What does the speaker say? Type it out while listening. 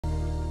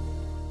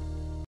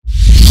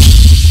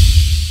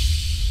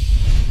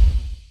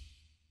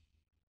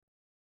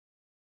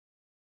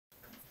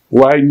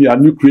Why in a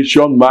new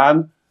creation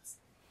man,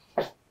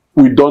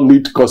 we don't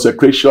need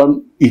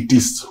consecration. It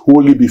is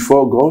holy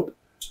before God,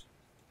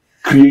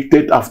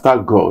 created after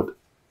God,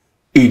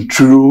 in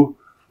true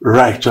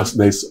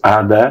righteousness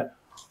and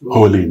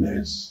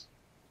holiness.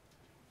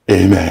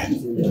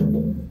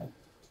 Amen.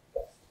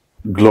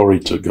 Glory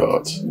to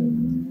God.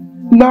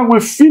 Now we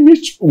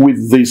finish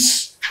with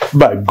this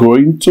by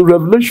going to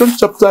Revelation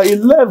chapter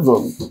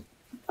 11.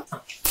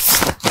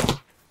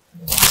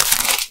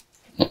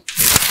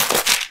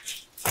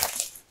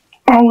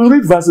 I will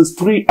read verses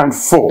 3 and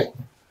 4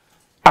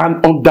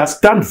 and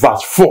understand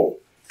verse 4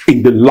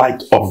 in the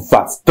light of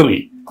verse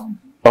 3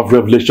 of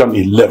Revelation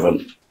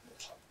 11.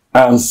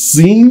 And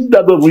seeing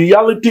that the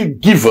reality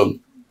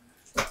given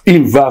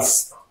in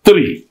verse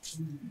 3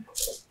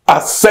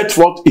 as set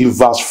forth in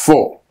verse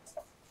 4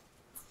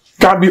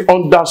 can be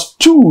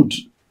understood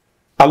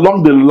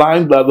along the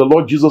line that the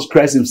Lord Jesus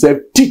Christ himself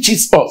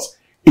teaches us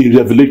in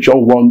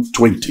Revelation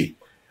 1:20.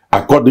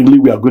 Accordingly,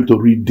 we are going to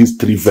read these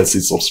 3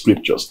 verses of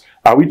scriptures.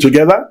 Are we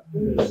together?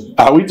 Yes.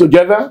 Are we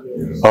together?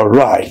 Yes. All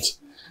right.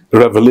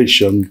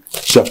 Revelation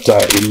chapter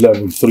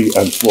 11, 3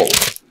 and 4.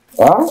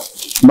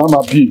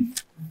 Mama B,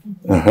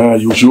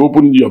 you should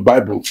open your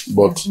Bible,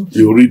 but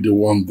you read the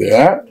one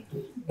there.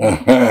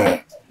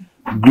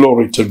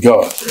 Glory to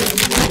God.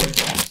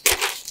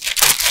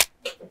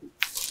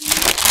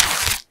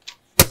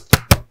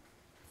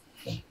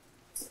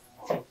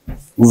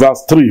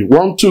 Verse 3,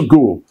 1 to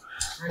go.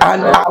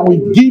 And I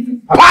will give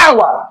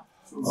power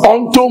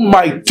unto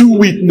my 2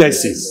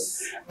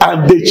 witnesses,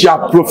 and they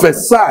shall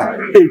prophesy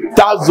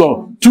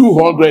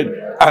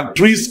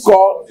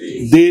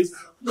 1,260 days,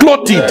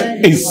 clothed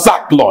in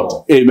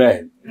sackcloth.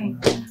 Amen.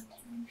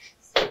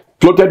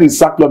 Clothed in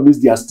sackcloth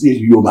means they are still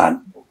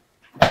human.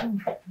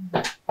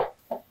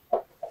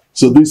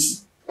 So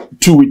these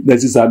 2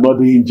 witnesses are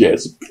not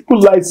angels. People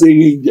like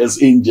saying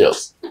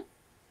angels.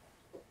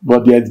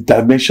 But they are the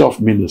dimension of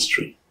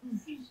ministry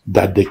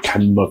that they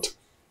cannot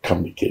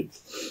communicate.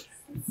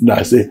 Now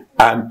I say,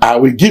 and I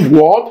will give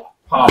what?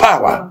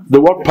 Power.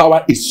 The word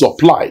power is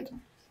supplied.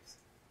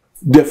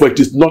 Therefore, it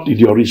is not in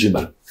the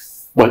original.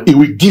 But it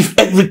will give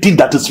everything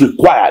that is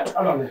required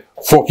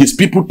for his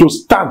people to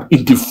stand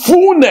in the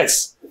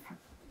fullness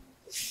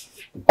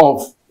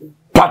of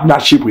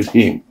partnership with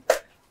him,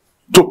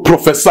 to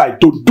prophesy,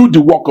 to do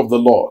the work of the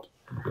Lord.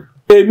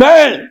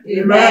 Amen.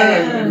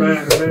 Amen.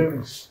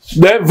 Amen.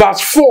 Then verse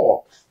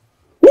 4.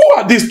 Who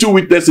are these 2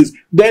 witnesses?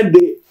 Then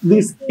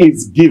this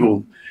is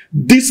given.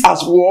 This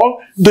as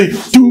well, the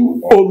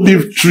 2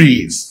 olive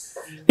trees.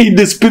 In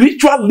the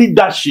spiritual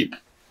leadership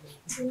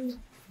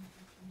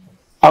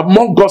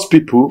among God's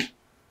people,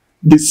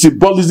 the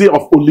symbolism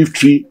of olive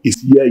tree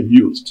is here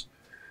used.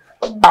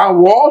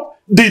 And what?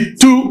 The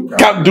 2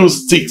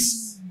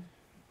 candlesticks.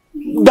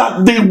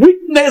 That the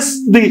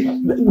witness,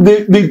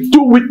 the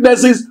 2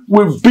 witnesses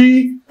will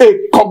be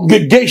a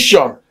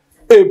congregation,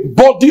 a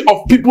body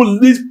of people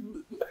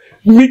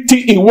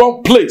meeting in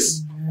one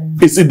place.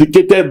 Is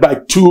indicated by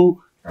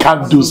 2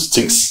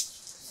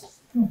 candlesticks.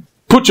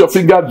 Put your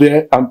finger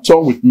there and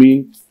turn with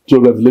me to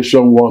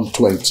Revelation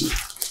 1:20.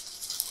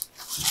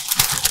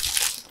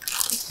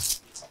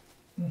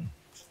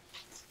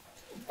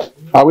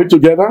 Are we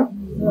together?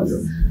 Yes.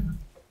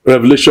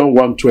 Revelation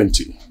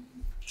 1:20.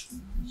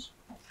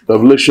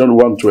 Revelation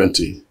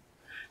 1:20.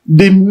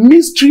 The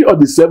mystery of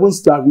the 7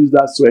 stars which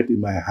thou sawest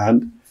in my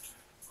hand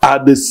are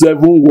the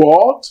 7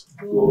 what?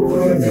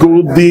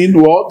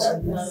 Golden what?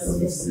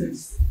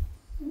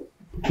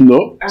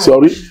 No,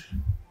 sorry.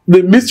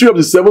 The mystery of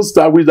the 7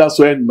 stars which thou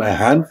sawest in my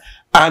hand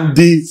and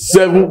the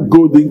 7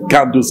 golden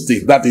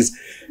candlesticks. That is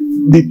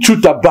the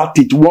truth about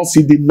it. Once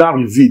he did not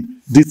reveal,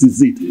 this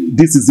is it.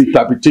 This is the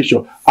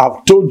interpretation.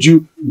 I've told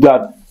you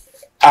that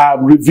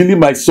I'm revealing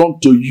my son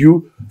to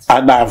you,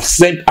 and I've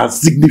sent and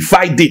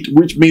signified it,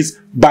 which means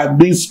by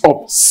means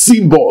of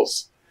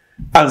symbols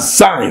and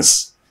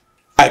signs,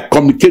 I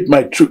communicate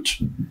my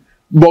truth.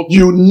 But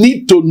you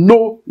need to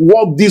know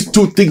what these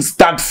 2 things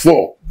stand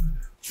for.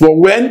 For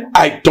when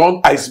I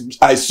turned, I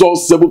saw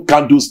 7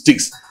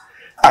 candlesticks,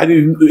 and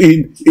in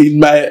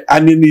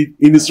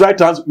his right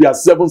hand we have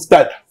 7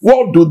 stars.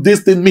 What do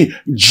this thing mean?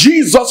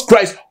 Jesus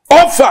Christ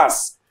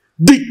offers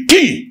the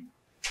key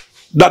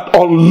that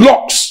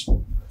unlocks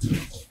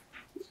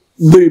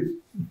the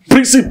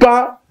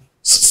principal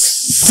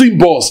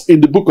symbols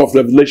in the book of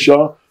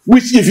Revelation,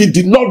 which if he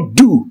did not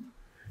do,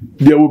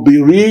 there will be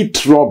real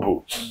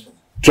trouble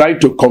trying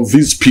to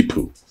convince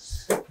people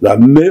that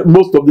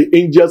most of the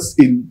angels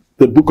in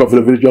the book of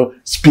Revelation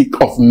speak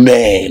of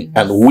men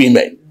and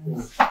women.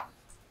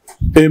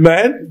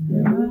 Amen?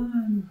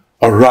 Amen.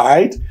 All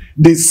right.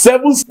 The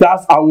 7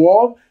 stars are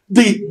what?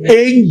 The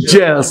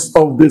angels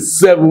of the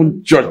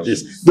 7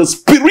 churches. The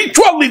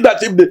spiritual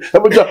leadership,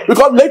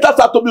 because letters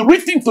are to be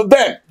written to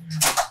them.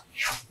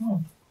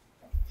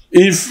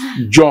 If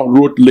John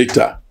wrote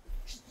later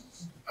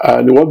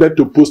and he wanted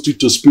to post it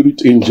to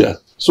spirit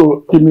angels,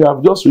 so he may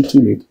have just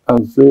written it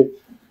and say,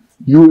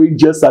 you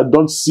angels, I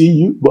don't see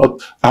you,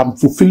 but I'm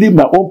fulfilling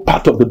my own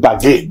part of the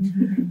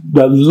bargain.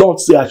 The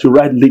Lord said I should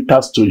write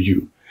letters to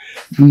you.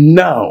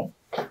 Now,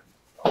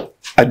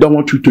 I don't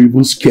want you to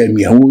even scare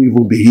me. I won't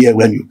even be here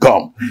when you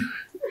come.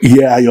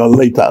 Here are your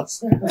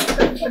letters.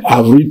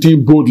 I've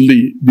written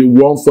boldly the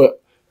one for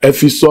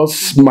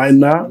Ephesus,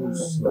 Smyrna,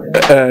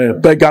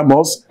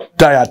 Pergamos,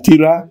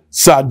 Thyatira,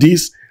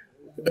 Sardis,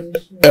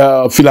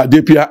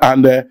 Philadelphia,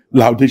 and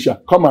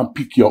Laodicea. Come and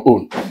pick your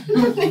own.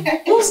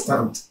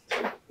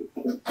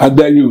 And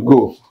then you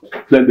go.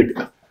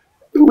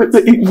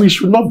 We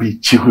should not be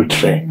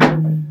children.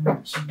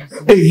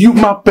 A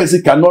human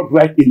person cannot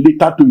write a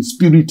letter to a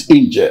spirit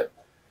angel.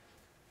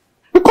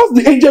 Because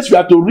the angels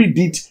were to read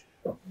it,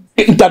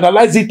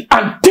 internalize it,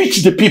 and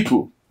teach the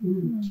people.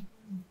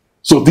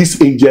 So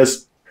these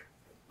angels,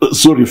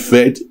 so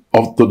referred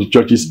of to the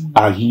churches,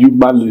 are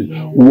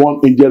human. One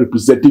angel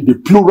representing the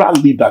plural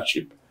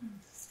leadership.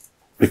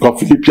 Because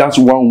Philippians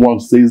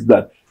 1:1 says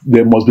that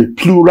there must be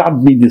plural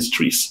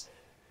ministries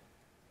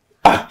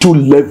at 2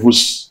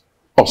 levels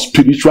of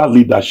spiritual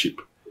leadership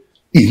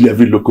in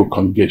every local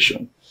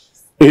congregation.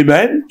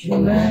 Amen?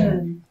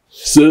 Amen.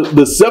 So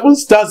the 7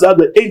 stars are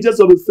the angels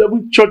of the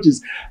 7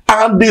 churches,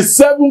 and the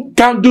 7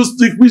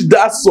 candlesticks which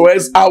that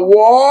saws are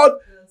what?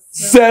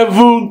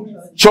 7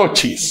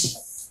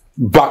 churches.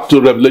 Back to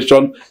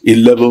Revelation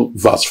 11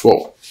 verse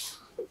 4.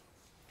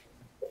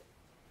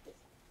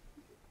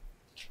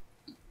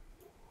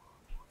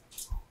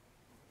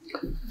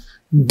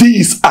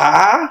 These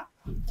are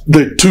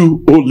the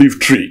 2 olive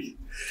tree.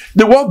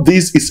 The word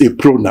 "this" is a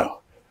pronoun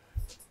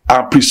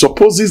and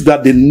presupposes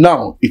that the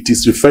noun it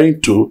is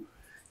referring to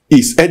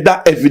is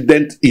either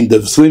evident in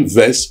the same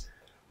verse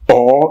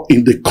or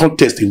in the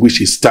context in which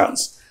it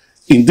stands.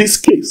 In this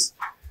case,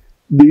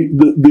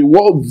 the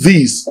word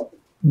 "these,"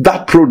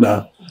 that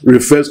pronoun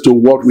refers to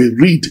what we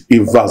read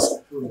in verse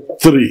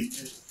 3.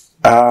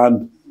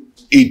 And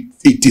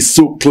it is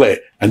so clear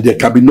and there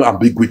can be no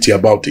ambiguity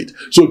about it.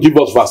 So give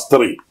us verse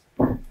 3.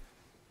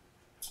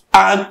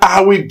 And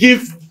I will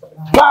give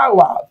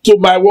power to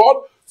my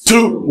word,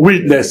 2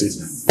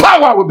 witnesses.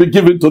 Power will be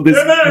given to this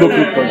local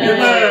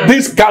congregation.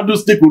 This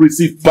candlestick will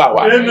receive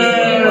power.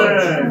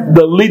 Amen.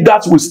 The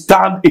leaders will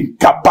stand in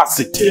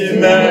capacity.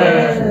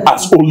 Amen.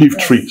 As olive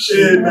trees.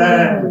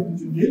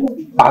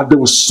 Amen. And they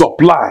will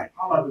supply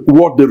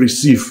what they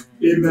receive.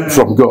 Amen.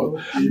 From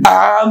God.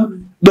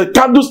 And the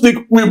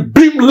candlestick will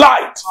beam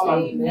light.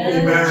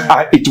 Amen.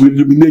 And it will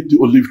illuminate the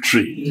olive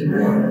tree.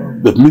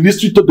 Amen. The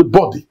ministry to the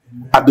body,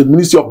 and the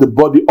ministry of the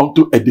body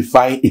unto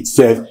edifying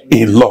itself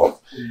in love.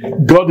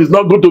 God is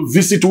not going to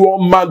visit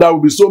one man that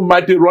will be so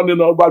mighty running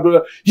all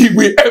about. He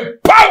will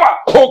empower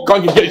whole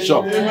congregation.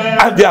 Amen.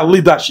 And their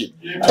leadership.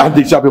 Amen. And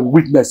they shall be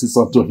witnesses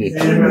unto him.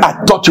 Amen.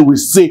 I thought you will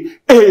say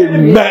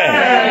amen.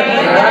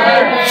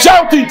 Amen.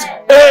 Shout it,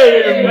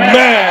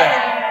 amen.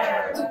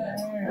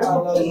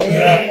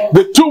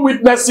 The 2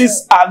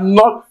 witnesses are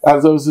not,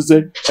 as I was to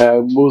say,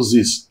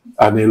 Moses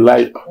and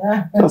Elijah.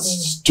 That's a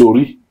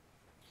story.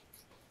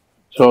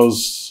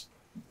 Just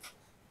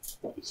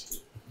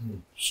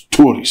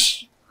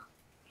stories.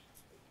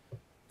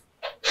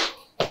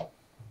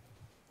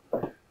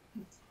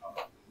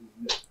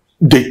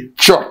 The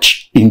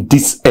church in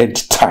this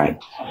end time,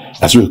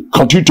 as we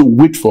continue to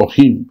wait for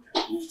him,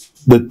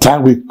 the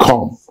time will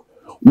come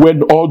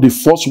when all the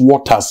first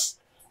waters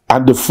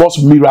and the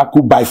first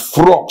miracle by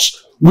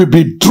frogs will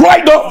be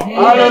dried up.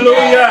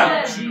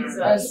 Hallelujah.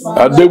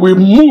 And they will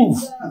move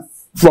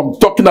from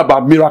talking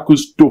about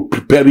miracles to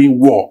preparing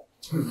war.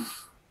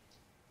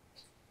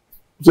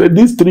 So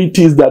these 3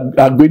 things that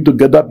are going to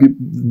gather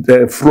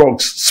people,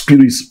 frogs,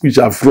 spirits which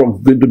are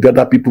frogs going to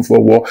gather people for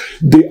war,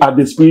 they are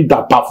the spirits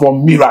that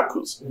perform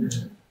miracles.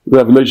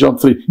 Revelation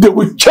 3. They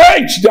will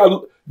change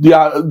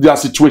their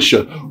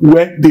situation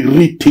when the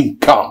real thing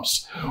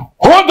comes.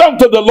 Hold on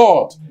to the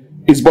Lord.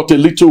 It's but a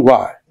little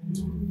while,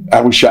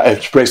 and we shall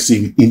express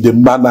him in the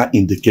manner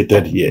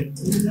indicated here.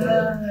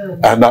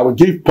 And I will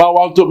give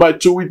power to my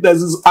 2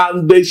 witnesses,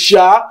 and they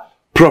shall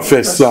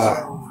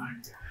prophesy.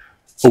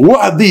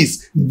 What are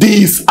these?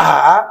 These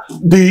are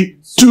the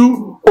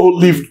 2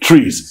 olive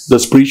trees, the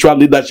spiritual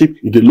leadership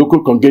in the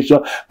local congregation,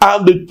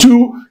 and the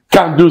 2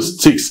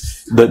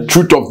 candlesticks. The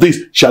truth of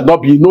this shall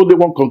not be in only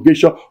one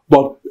congregation,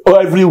 but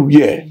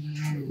everywhere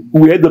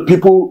where the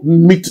people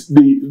meet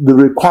the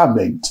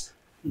requirement,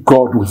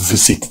 God will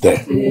visit them.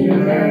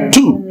 Amen.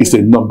 2 is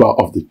the number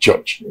of the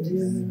church.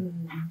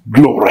 Amen.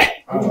 Glory.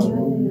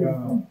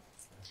 Amen.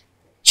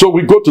 So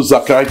we go to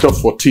Zechariah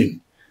 14.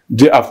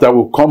 Thereafter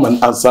we'll come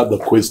and answer the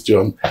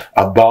question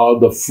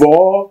about the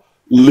 4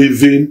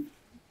 living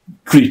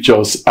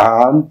creatures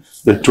and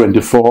the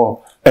 24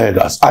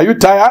 elders. Are you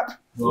tired?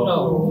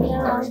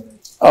 No.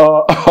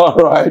 All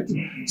right.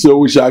 So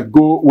we shall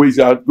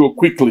go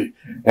quickly.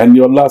 And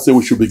your last say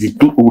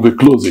we'll be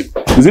closing.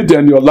 Is it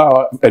and your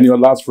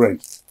last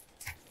friend?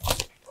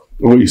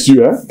 Oh, it's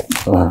you, eh?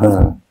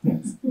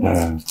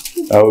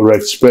 I will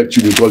respect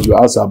you because you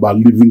ask about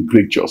living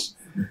creatures.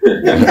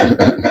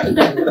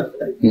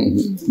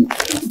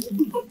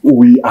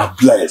 we are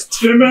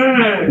blessed.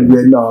 Amen.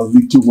 When our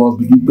little ones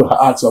begin to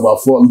ask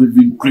about 4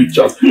 living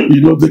creatures,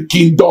 you know the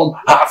kingdom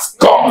has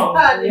come.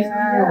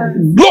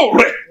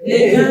 Glory.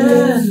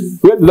 Amen.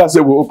 Where did I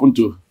say we're open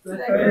to?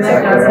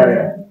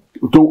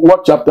 To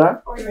what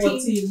chapter?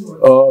 14.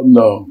 Oh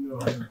no.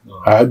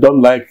 I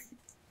don't like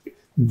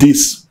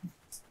this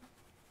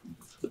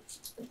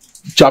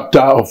chapter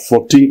of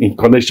 14 in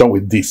connection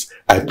with this.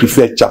 I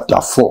prefer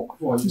chapter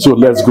 4. So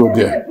let's go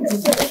there.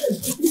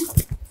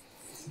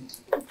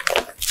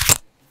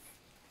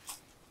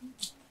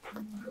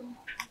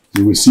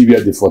 You will see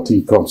where the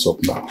 14 comes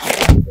up now.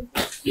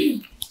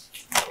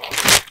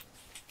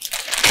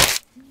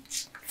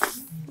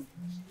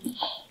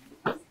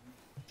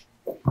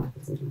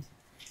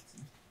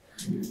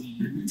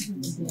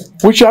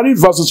 We shall read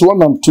verses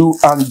 1 and 2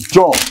 and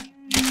jump.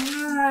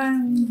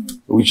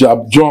 We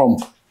shall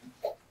jump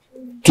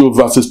to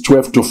verses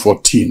 12 to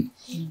 14.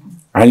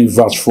 And in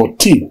verse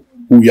 14,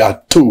 we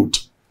are told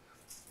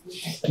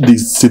the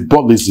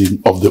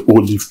symbolism of the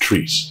olive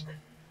trees.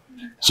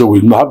 So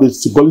we now have the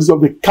symbolism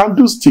of the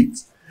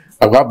candlesticks,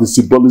 and we have the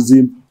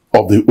symbolism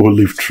of the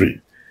olive tree.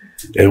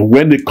 And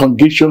when the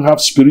congregation have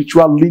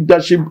spiritual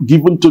leadership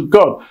given to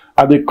God,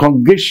 and the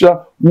congregation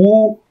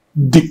who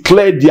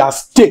declare their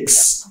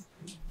stakes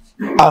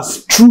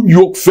as true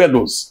yoke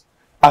fellows,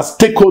 as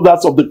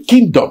stakeholders of the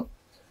kingdom,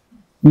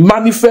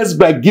 manifest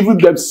by giving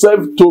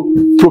themselves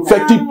to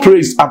prophetic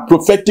praise and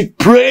prophetic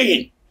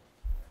praying,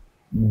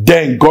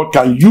 then God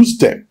can use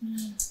them.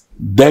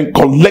 Then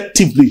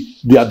collectively,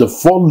 they are the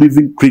 4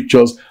 living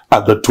creatures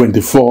and the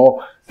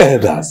 24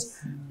 elders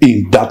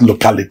in that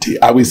locality.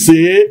 I will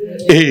say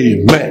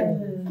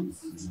amen.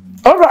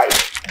 All right.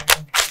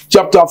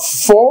 Chapter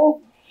 4,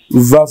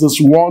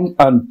 verses 1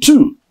 and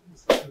 2.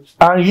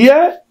 And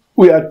here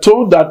we are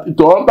told that in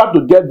order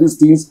to get these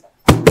things,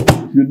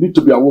 you need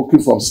to be awoken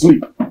from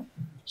sleep.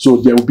 So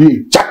there will be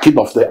a jacking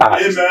of the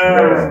eyes.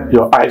 Amen.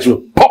 Your eyes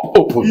will pop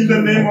open. In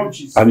the name of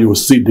Jesus. And you will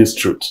see this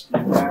truth.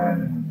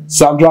 Amen.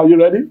 Sandra, are you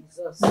ready?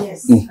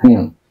 Yes.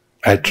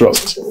 I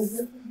trust.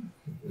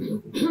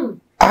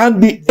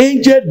 And the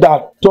angel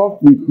that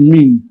talked with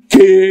me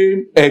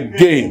came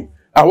again.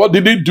 And what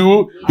did he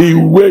do? He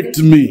waked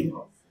me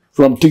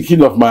from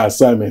thinking of my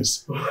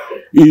assignments.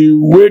 He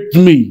waked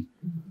me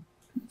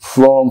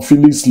from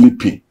feeling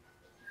sleepy.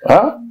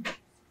 Huh?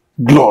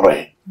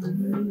 Glory.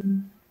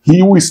 He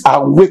who is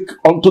awake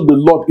unto the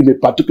Lord in a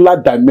particular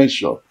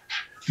dimension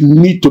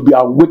need to be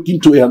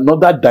awakened to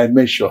another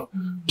dimension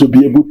to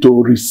be able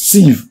to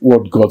receive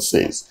what God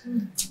says.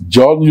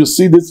 John, you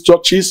see these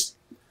churches?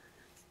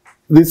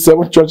 These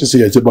 7 churches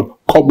here, say, but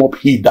come up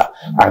hither,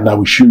 and I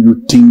will show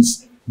you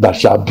things that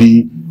shall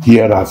be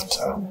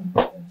hereafter.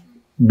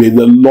 May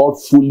the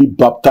Lord fully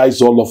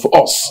baptize all of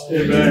us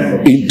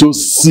into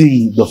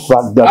seeing the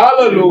fact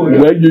that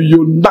when you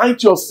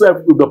unite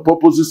yourself with the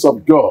purposes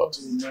of God,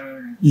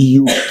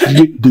 you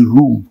create the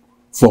room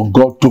for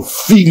God to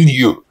fill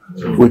you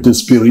with the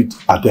Spirit.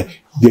 And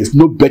there's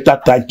no better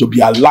time to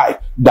be alive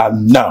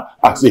than now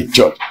as a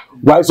church.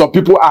 Why some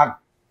people are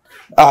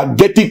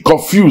getting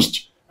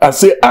confused and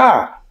say,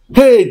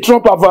 hey,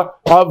 Trump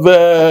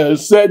have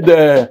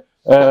said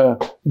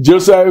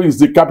Jerusalem is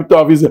the capital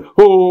of Israel.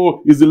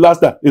 Oh, it's the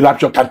last time.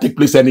 Election can take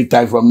place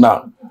anytime from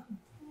now.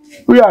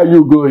 Where are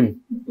you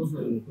going?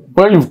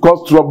 When you've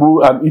caused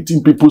trouble and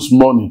eating people's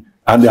money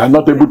and they are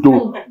not able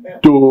to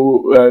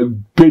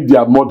pay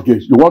their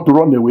mortgage, you want to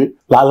run away?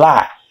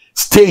 La.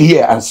 Stay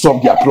here and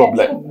solve their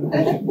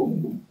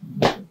problem.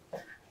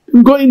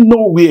 You're going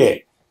nowhere.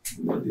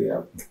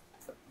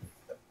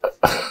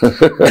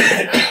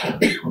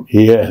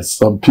 Yes,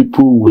 some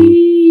people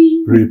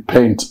will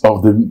repent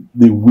of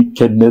the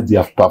wickedness they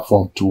have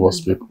performed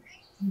towards people.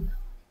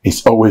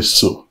 It's always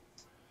so.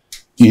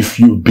 If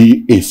you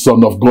be a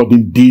son of God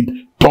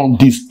indeed, turn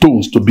these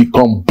stones to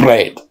become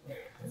bread.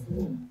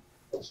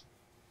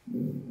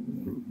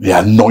 The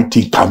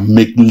anointing can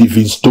make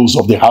living stones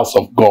of the house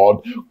of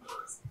God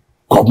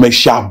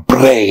commercial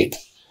bread.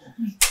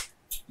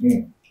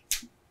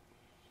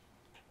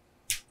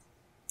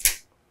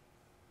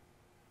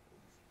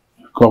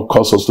 God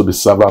calls us to be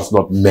servants,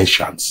 not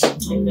merchants.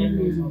 And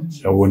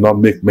we will not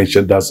make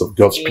merchandise of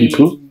God's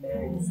people.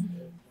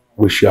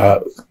 We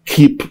shall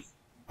keep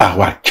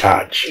our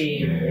charge.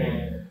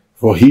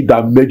 For he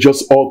that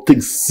measures all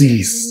things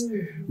sees.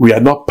 We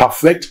are not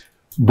perfect,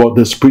 but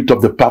the Spirit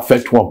of the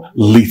perfect one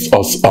leads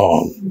us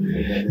on.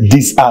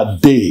 These are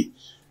they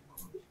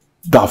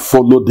that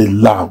follow the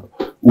Lamb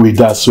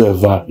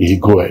whithersoever he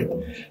goeth.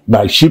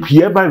 My sheep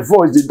hear my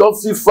voice. They don't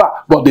see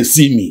far, but they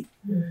see me.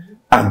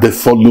 And they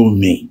follow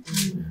me.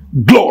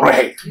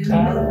 Glory!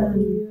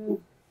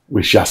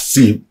 We shall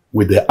see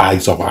with the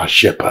eyes of our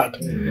shepherd.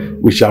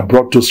 We shall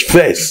brought us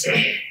first,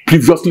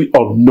 previously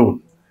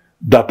unknown,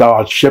 that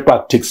our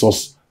shepherd takes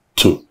us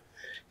to.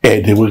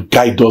 And he will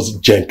guide us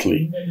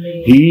gently.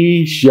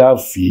 He shall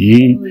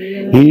feed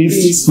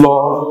his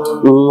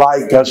flock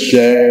like a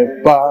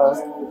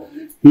shepherd.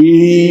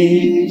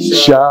 He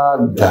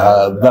shall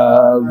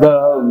gather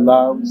the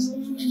lambs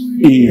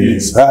in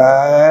his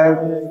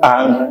hand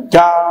and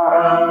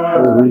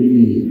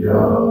carry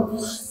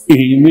us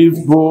in his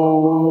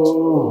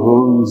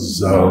bosom,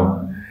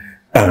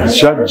 and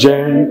shall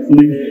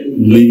gently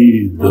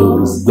lead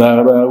those that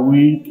are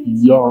weak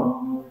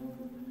young.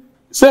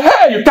 Say,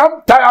 hey, you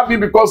can't tire me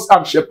because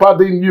I'm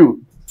shepherding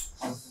you.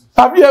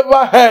 Have you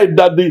ever heard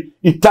that the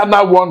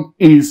eternal one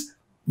is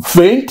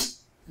faint?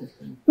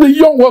 The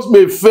young ones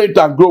may faint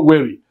and grow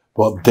weary,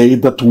 but they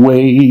that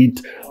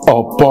wait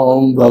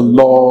upon the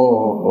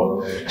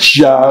Lord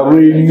shall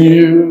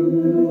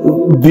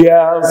renew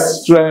their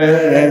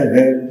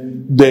strength.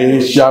 They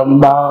shall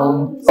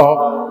mount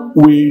up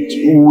with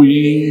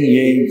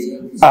wings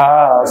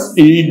as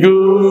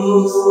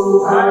eagles.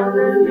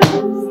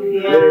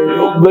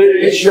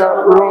 They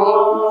shall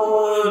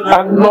run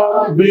and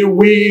not be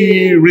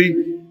weary.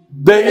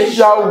 They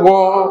shall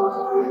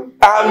walk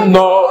and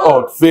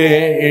not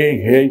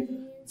faint.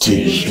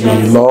 Teach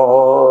me,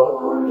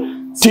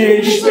 Lord.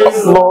 Teach me,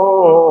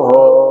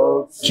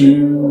 Lord,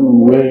 to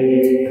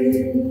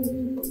wait.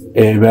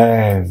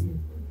 Amen.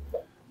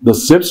 The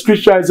same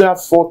scripture, Isaiah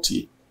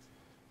 40,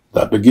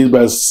 that begins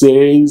by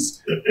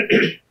says,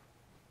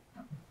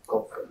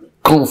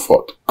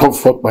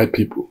 comfort my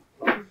people.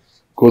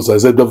 Because I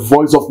said, the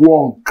voice of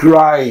one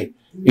crying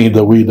in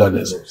the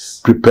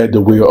wilderness, prepare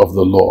the way of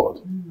the Lord.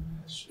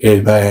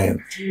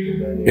 Amen.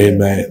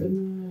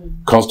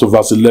 Amen. Comes to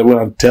verse 11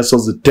 and tells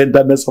us the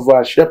tenderness of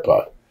our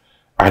shepherd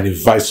and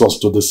invites us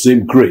to the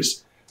same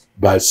grace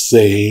by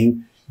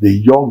saying, the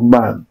young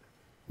man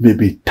may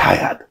be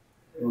tired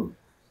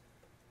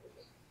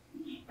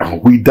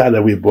and wither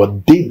away,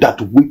 but they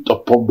that wait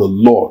upon the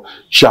Lord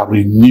shall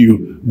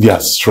renew their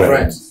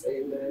strength.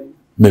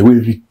 May we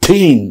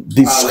retain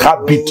this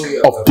habit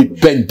of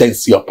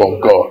dependency upon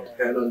God,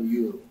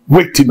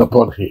 waiting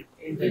upon him,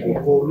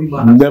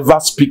 never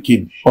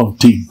speaking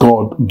until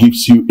God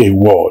gives you a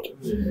word.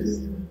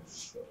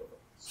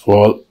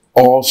 For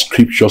all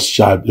scriptures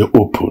shall be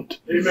opened.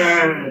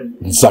 Amen.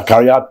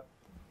 Zephaniah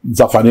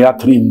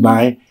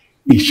 3:9,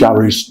 he shall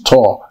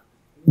restore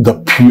the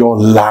pure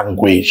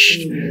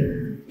language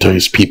to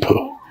his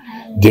people.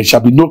 There shall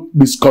be no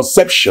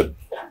misconception,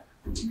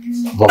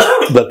 but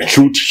the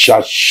truth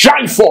shall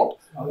shine forth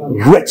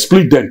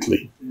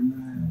resplendently.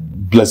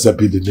 Blessed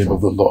be the name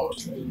of the Lord.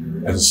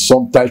 And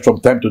sometimes, from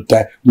time to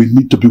time, we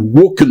need to be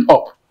woken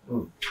up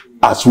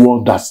as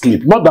one that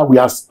sleep. Not that we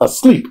are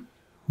asleep,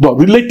 but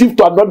relative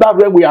to another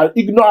realm we are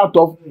ignorant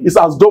of, it's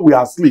as though we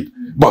are asleep.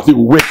 But he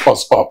will wake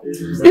us up.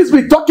 He's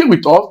been talking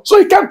with us, so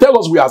he can't tell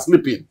us we are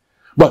sleeping.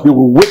 But he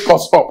will wake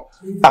us up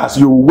as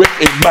you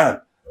wake a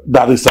man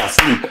that is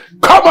asleep.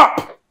 Come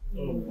up!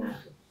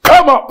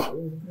 Come up!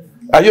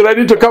 Are you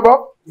ready to come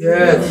up?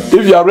 Yes.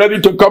 If you are ready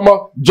to come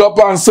up, jump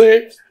and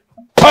say,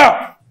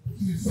 "Pa!"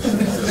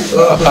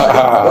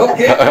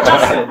 Okay.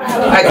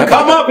 I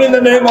come up in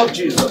the name of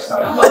Jesus.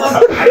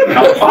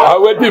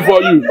 I'm waiting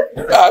for you.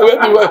 I'm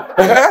waiting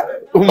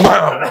for you.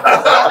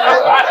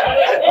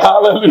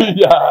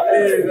 Hallelujah.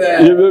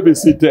 Amen. You may be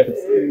seated.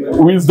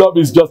 Wisdom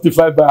is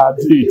justified by our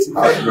deeds.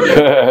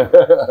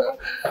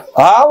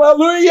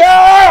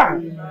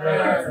 Hallelujah.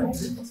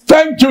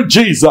 Thank you,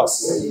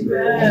 Jesus.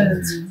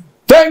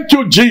 Thank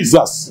you,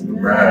 Jesus.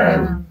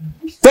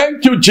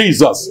 Thank you,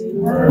 Jesus.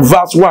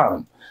 Verse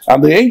 1.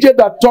 And the angel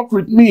that talked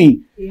with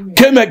me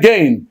came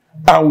again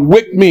and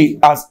waked me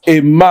as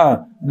a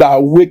man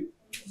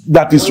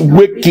that is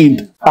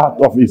wakened out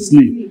of his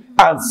sleep,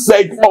 and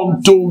said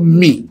unto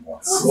me,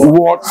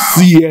 what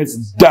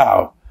seest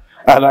thou?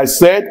 And I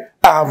said,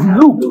 I have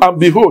looked, and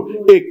behold,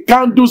 a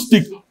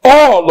candlestick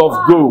all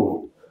of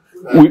gold,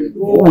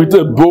 with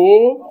a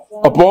bowl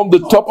upon the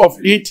top of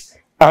it,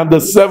 and the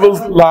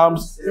 7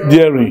 lamps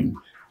therein,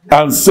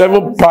 and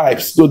 7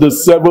 pipes to the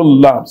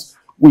 7 lamps,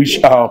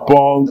 which are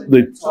upon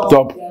the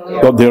top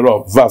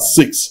thereof. Verse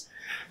 6.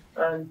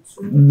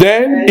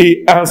 Then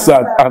he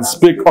answered and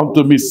spake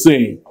unto me,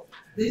 saying,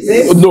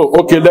 no,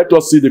 okay, let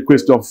us see the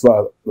question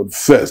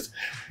first.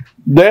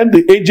 Then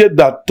the angel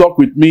that talked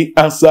with me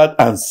answered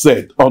and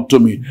said unto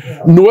me,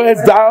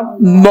 knowest thou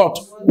not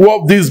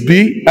what this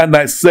be? And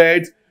I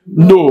said,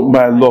 no,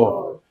 my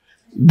Lord.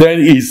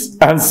 Then he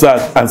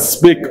answered and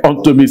spake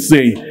unto me,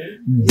 saying,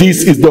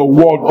 this is the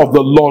word of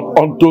the Lord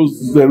unto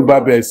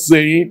Zerubbabel,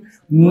 saying,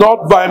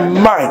 not by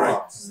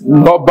might,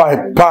 not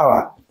by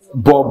power,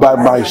 but by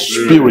my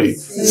spirit,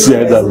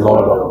 said the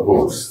Lord of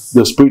hosts.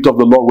 The Spirit of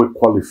the Lord will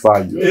qualify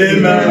you.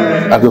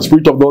 Amen. And the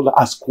Spirit of the Lord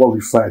has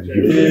qualified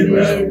you.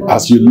 Amen.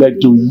 As you learn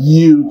to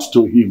yield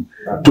to him,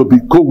 to be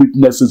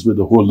co-witnesses with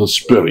the Holy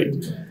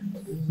Spirit.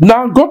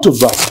 Now go to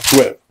verse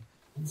 12.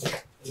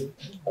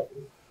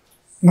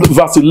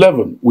 Verse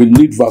 11, we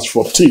need verse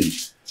 14.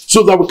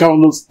 So that we can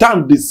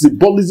understand the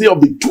symbolism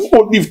of the 2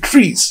 olive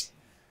trees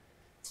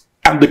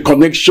and the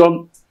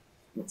connection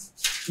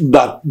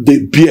that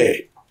they bear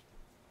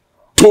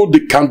to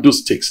the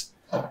candlesticks,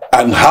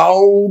 and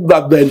how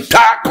that the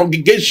entire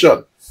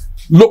congregation,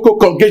 local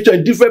congregation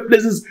in different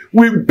places,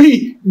 will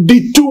be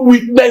the 2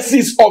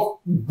 witnesses of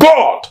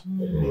God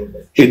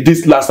in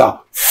this last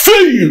hour,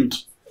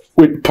 filled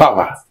with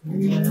power.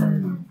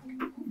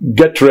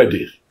 Get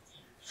ready.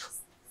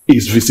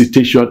 His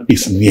visitation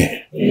is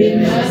near.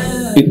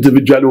 Amen.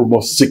 Individually we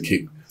must seek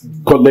him.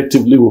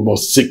 Collectively we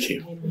must seek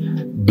him.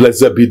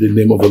 Blessed be the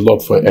name of the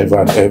Lord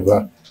forever and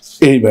ever.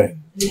 Amen.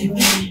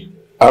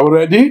 Are we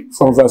ready?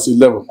 From verse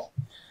 11.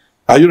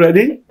 Are you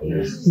ready?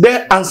 Yes.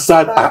 They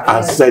answered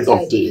and said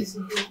unto him,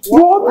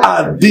 what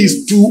are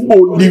these two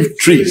olive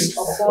trees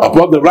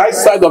upon the right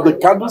side of the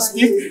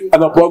candlestick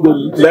and upon the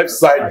left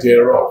side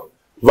thereof?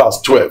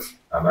 Verse 12.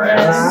 And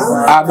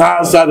I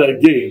answered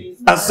again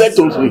and said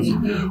unto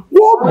him,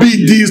 what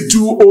be these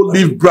two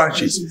olive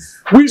branches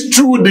which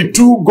through the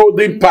two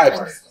golden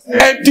pipes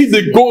empty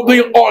the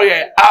golden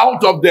oil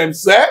out of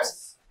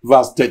themselves?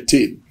 Verse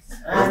 13.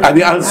 And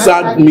he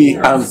answered me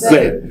and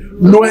said,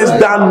 knowest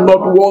thou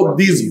not what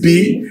this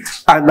be?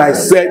 And I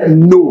said,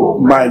 no,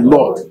 my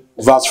Lord.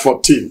 Verse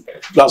 14.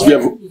 That's where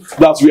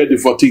the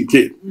 14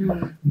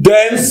 came.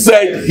 Then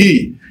said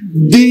he,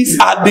 these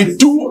are the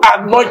two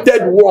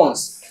anointed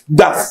ones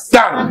that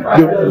stand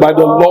by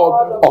the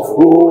Lord of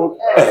whole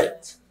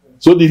earth.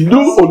 So the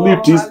two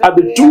olive trees are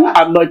the two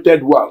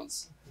anointed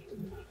ones.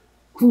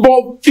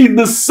 But in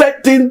the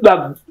setting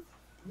that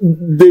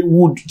they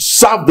would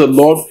serve the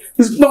Lord,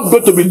 it's not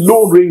going to be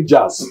lone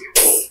rangers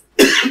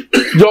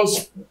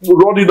just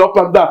running up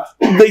and down.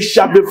 They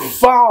shall be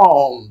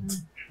found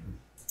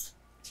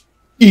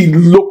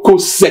in local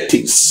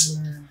settings.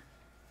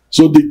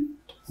 So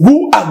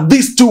who are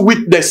these two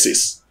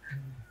witnesses?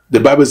 The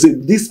Bible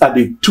says these are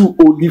the two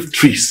olive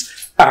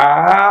trees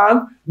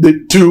and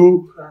the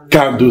two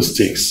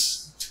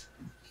candlesticks.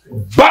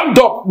 Bound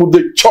up with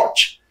the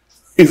church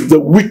is the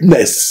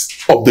witness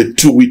of the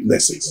two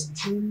witnesses.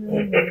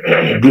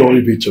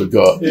 Glory be to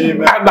God.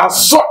 Amen. And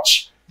as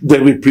such, they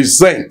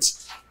represent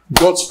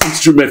God's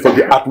instrument for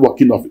the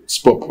outworking of its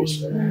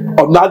purpose.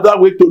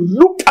 Another way to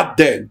look at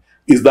them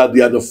is that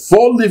they are the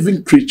 4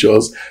 living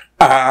creatures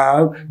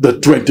and the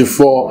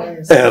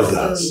 24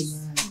 elders.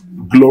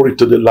 Glory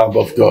to the Lamb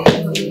of God.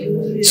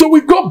 So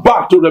we go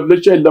back to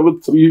Revelation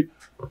 11:3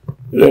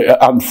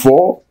 and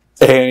 4,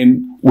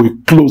 and we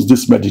close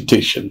this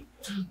meditation,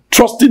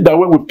 trusting that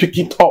when we pick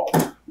it up,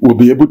 we'll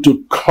be able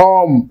to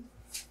come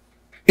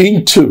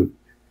into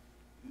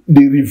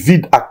the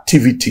revealed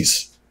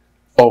activities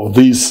of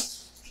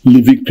these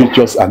living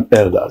creatures and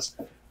elders.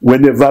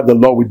 Whenever the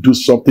Lord will do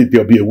something,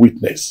 there'll be a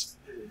witness.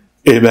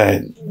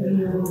 Amen.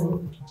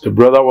 The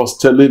brother was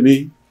telling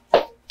me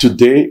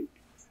today,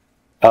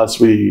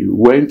 as we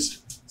went,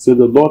 said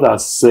the Lord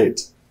has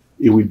said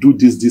he will do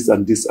this, this,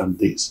 and this, and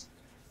this.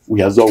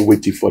 We are all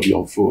waiting for the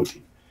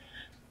unfolding.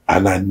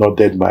 And I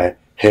nodded my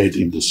head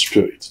in the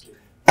spirit.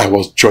 I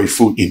was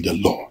joyful in the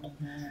Lord.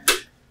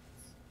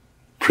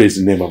 Praise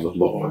the name of the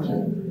Lord.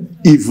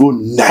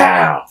 Even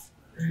now,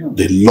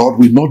 the Lord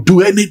will not do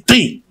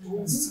anything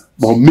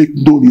but make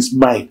known his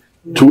mind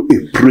to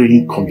a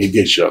praying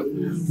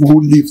congregation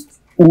who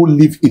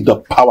live in the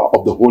power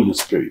of the Holy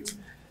Spirit,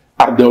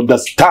 and they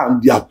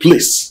understand their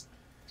place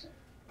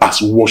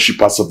as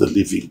worshippers of the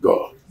living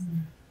God.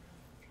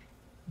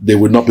 They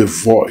will not be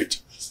void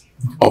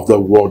of the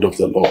word of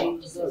the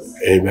Lord.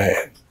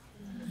 Amen.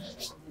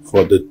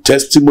 For the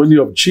testimony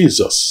of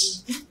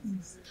Jesus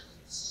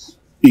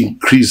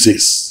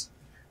increases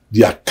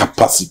their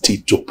capacity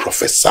to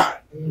prophesy.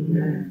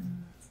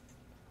 Amen.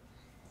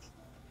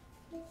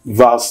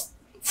 Verse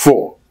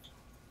 4.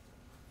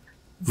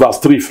 Verse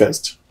 3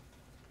 first.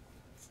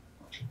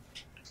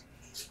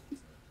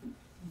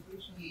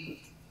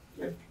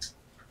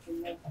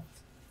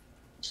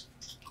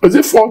 Is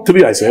it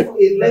 4:3 I said?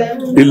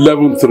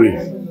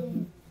 11:3.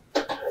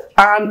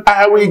 And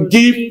I will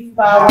give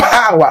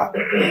power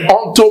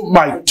unto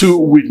my two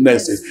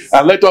witnesses.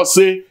 And let us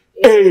say,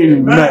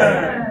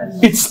 Amen.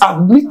 It's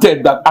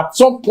admitted that at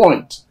some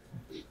point,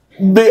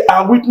 they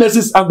are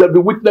witnesses and they'll be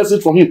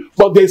witnesses from him.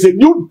 But there's a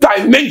new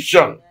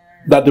dimension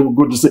that they will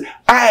go to say,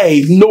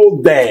 I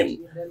know them.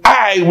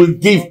 I will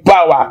give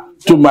power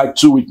to my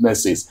two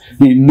witnesses.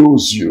 He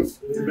knows you.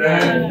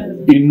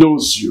 Amen. He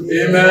knows you.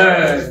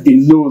 Amen. He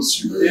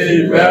knows you.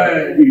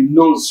 Amen. He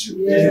knows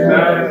you.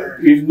 Amen.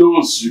 He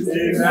knows you.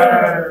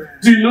 Amen.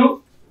 Do you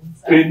know?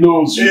 He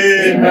knows you.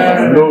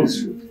 Amen. He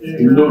knows you.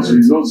 He knows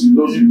you. He knows you. He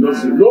knows you. He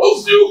knows you. He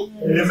knows you.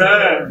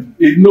 Amen.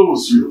 He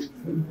knows you.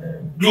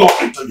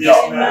 Glory to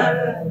God.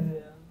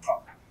 Amen.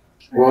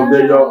 Well,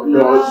 then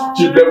your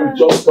children will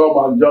just come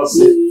and just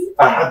say,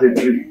 I had a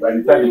dream. By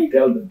the time you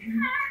tell the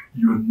dream,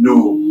 you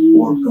know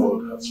what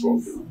God has for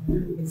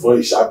you. For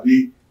it shall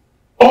be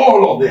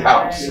all of the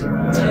house.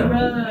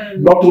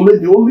 Amen. Not only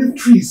the olive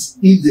trees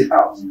in the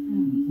house,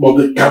 but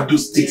the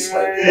candlesticks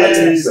by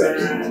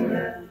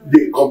themselves.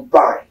 They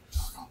combine.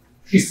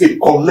 It's a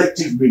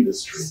collective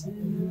ministry.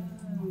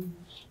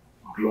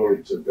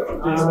 Glory to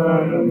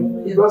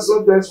God. Because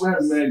sometimes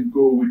when men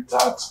go with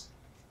that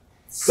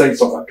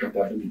sense of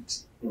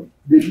accountability,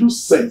 they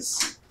lose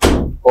sense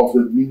of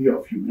the meaning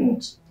of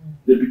humility.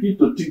 They begin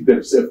to think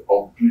themselves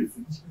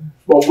ungrateful.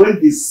 But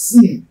when they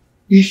see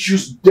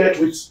issues dealt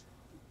with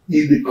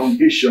in the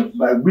congregation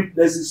by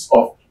witnesses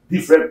of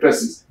different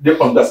persons, they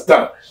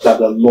understand that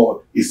the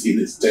Lord is in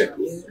his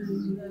temple.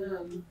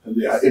 And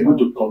they are able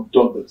to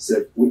conduct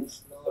themselves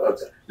with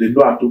they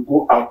know how to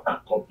go out and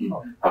come in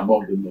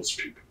among the lost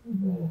people.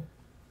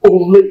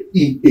 Only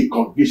in a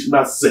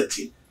congregational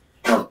setting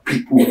can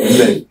people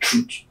learn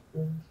truth.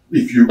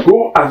 If you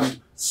go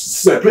and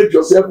separate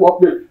yourself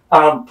up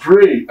and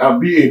pray and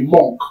be a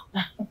monk,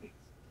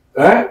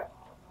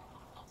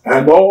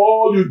 and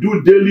all you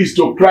do daily is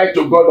to cry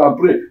to God and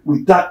pray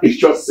without a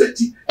church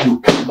setting, you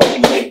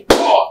cannot learn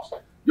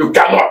God. You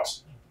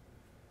cannot.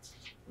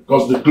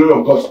 Because the glory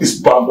of God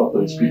is bound up to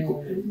his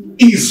people.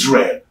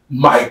 Israel,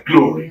 my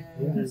glory.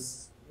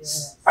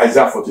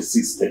 Isaiah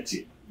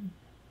 46:13.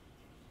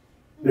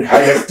 The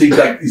highest thing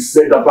that is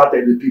said about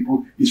the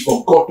people is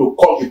for God to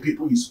call the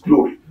people his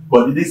glory.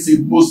 But he didn't say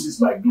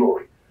Moses my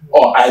glory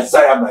or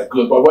Isaiah my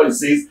glory. But what it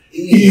says,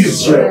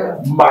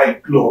 Israel my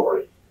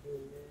glory.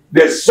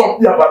 There's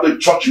something about the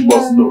church you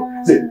must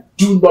know. Say,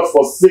 do not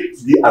forsake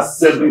the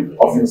assembly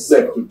of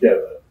yourself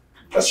together.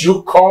 As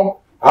you come,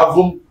 have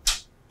them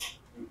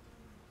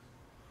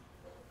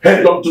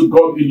head unto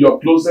God in your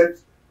closet,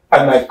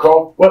 and I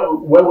come.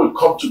 When we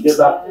come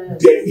together,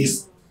 there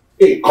is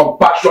a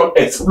compassion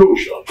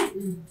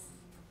explosion.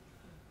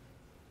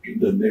 In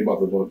the name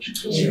of the Lord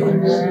Jesus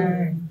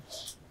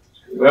Christ.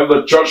 When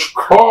the church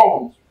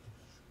comes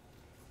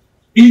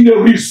in a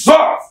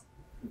reserve,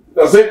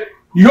 they say,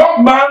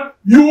 young man,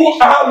 you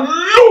are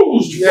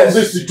loosed from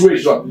this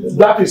situation.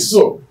 That is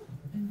so.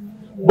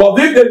 But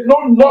if they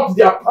know not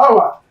their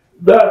power,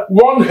 the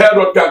one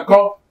Herod can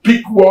come,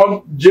 pick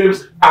one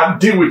James and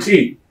deal with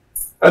him.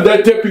 And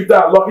then take Peter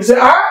and lock. He say,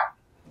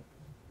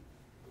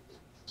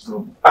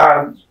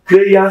 and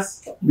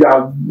prayers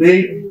were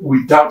made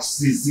without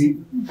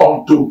ceasing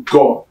unto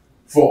God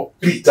for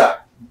Peter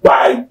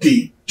by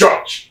the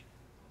church.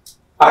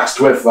 Acts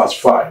 12 verse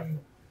 5.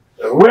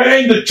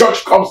 When the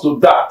church comes to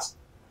that,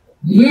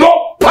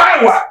 no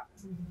power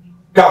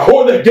can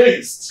hold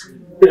against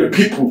a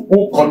people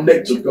who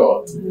connect to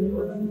God.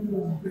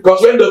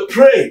 Because when they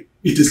pray,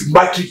 it is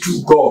mighty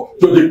to God,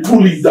 so they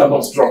pull it down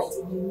on strong.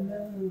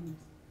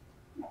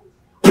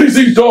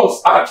 Prison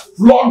doors are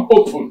flung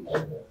open,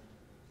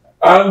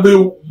 and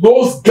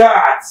those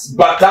guards,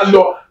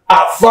 battalion,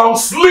 are found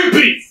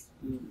sleeping.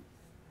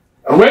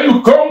 And when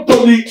you come to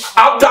the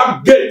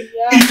outer gate,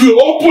 it will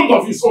open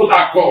of its own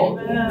accord.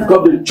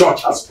 Because the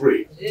church has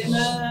prayed.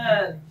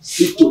 Amen.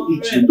 See to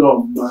it, you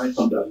don't mind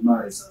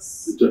undermine.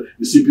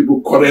 You see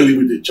people quarreling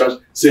with the church,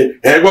 say,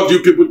 hey, what do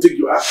you people think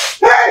you are?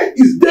 Hey,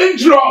 it's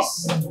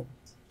dangerous.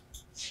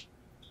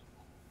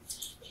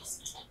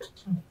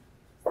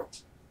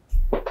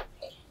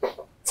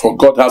 For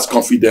God has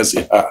confidence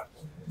in her.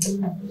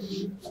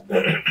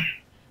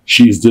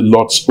 She is the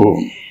Lord's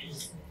own.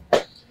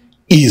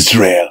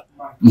 Israel,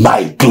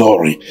 my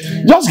glory.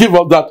 Just give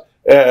up that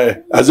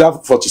Isaiah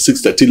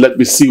 46:13. Let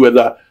me see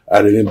whether I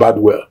remembered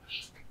well.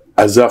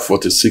 Isaiah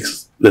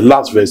 46, the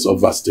last verse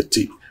of verse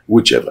 13,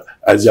 whichever.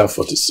 Isaiah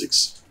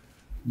 46.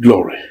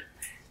 Glory.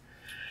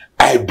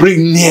 I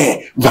bring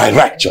near my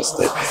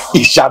righteousness.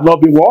 It shall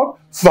not be what?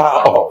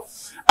 Far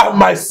off. And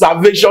my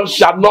salvation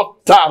shall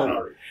not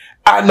tarry.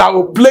 And I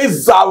will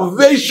place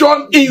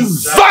salvation in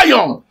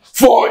Zion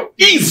for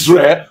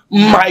Israel,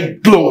 my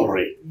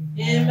glory.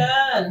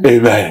 Amen.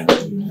 Amen.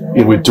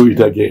 He will do it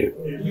again.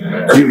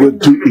 He will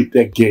do it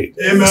again.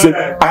 He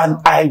said, and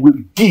I will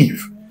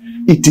give.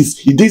 It is,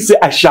 he didn't say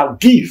I shall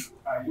give.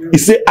 He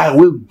said I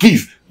will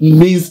give.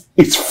 Means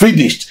it's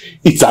finished.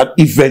 It's an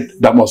event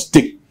that must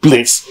take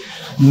place.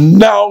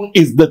 Now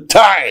is the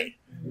time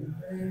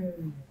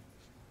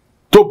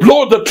to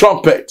blow the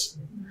trumpet.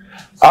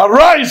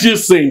 Arise, ye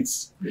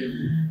saints.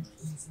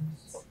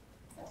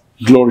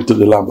 Glory to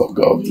the Lamb of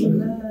God.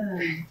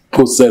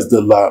 Possess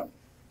the Lamb.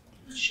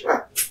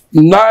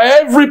 Now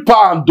every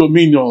power and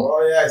dominion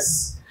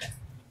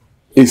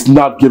is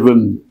not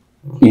given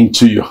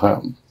into your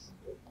hand.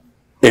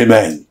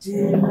 Amen.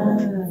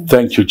 Amen.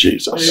 Thank you,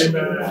 Jesus.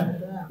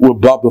 Amen. We'll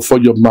bow before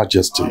your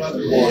majesty.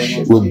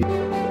 We'll